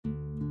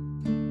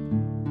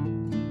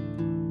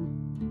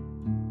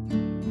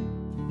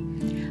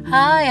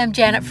Hi, I'm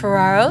Janet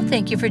Ferraro.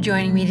 Thank you for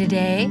joining me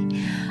today.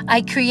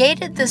 I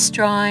created this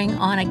drawing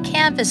on a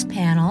canvas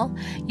panel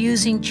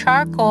using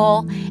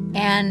charcoal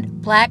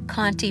and black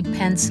Conti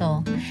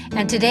pencil.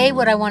 And today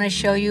what I want to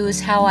show you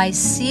is how I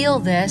seal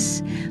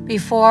this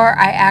before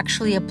I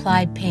actually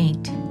applied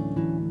paint.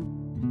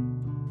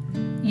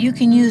 You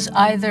can use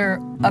either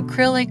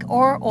acrylic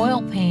or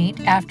oil paint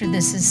after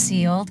this is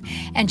sealed,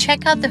 and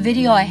check out the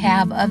video I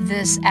have of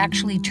this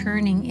actually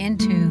turning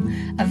into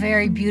a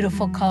very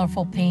beautiful,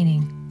 colorful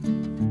painting.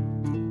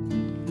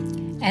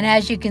 And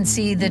as you can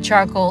see, the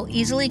charcoal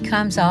easily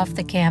comes off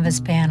the canvas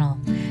panel.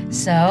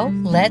 So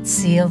let's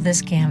seal this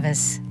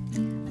canvas.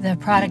 The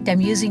product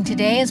I'm using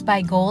today is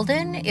by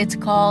Golden. It's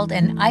called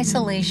an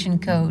isolation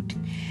coat,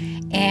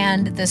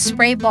 and the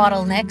spray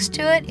bottle next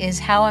to it is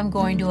how I'm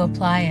going to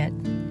apply it.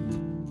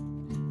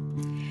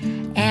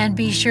 And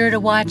be sure to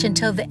watch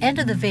until the end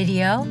of the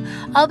video.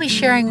 I'll be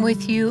sharing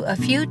with you a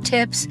few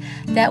tips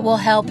that will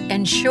help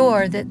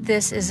ensure that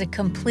this is a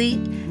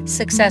complete,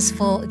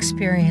 successful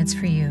experience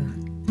for you.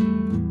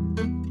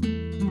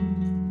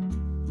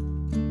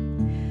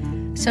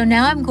 So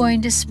now I'm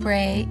going to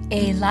spray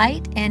a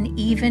light and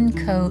even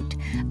coat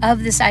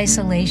of this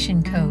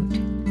isolation coat.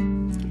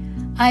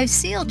 I've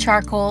sealed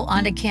charcoal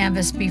onto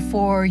canvas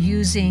before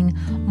using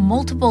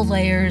multiple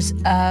layers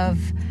of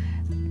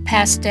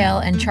pastel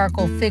and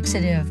charcoal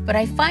fixative, but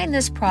I find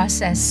this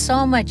process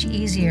so much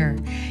easier.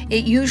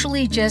 It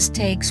usually just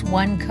takes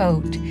one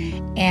coat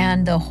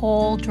and the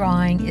whole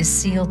drawing is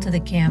sealed to the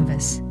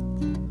canvas.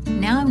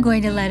 Now I'm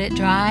going to let it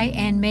dry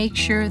and make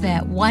sure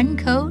that one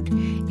coat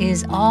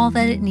is all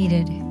that it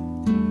needed.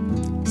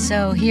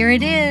 So here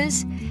it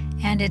is,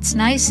 and it's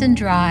nice and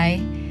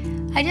dry.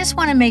 I just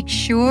want to make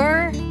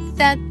sure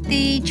that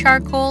the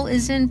charcoal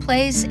is in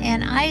place,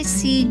 and I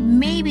see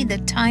maybe the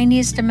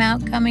tiniest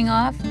amount coming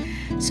off.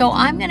 So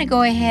I'm going to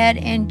go ahead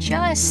and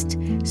just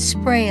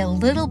spray a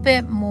little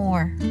bit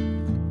more.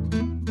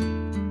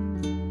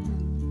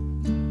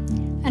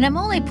 And I'm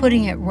only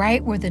putting it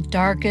right where the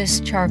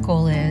darkest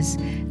charcoal is.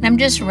 And I'm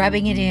just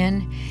rubbing it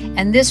in,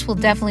 and this will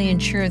definitely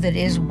ensure that it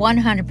is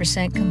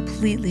 100%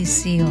 completely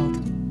sealed.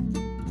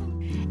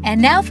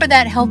 And now for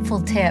that helpful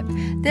tip.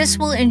 This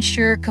will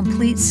ensure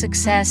complete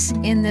success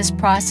in this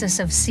process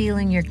of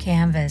sealing your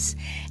canvas,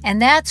 and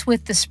that's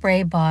with the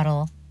spray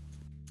bottle.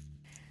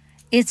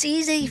 It's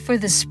easy for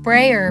the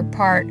sprayer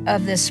part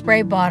of the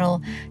spray bottle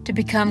to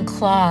become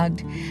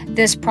clogged.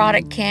 This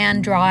product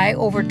can dry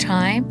over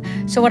time,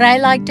 so what I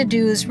like to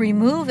do is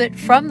remove it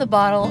from the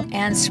bottle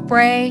and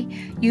spray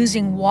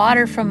using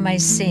water from my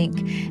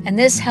sink. And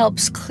this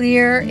helps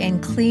clear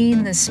and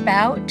clean the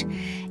spout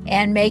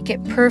and make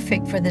it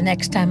perfect for the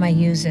next time I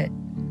use it.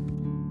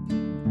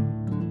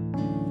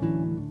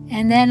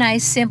 And then I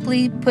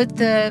simply put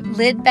the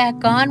lid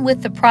back on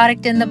with the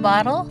product in the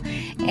bottle,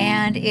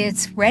 and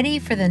it's ready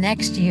for the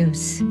next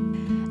use.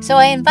 So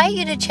I invite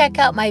you to check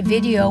out my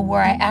video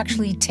where I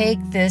actually take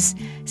this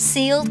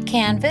sealed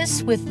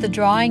canvas with the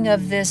drawing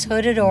of this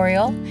hooded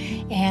oriole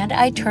and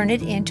I turn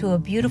it into a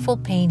beautiful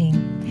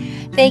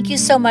painting. Thank you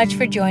so much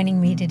for joining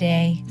me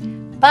today.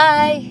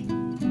 Bye!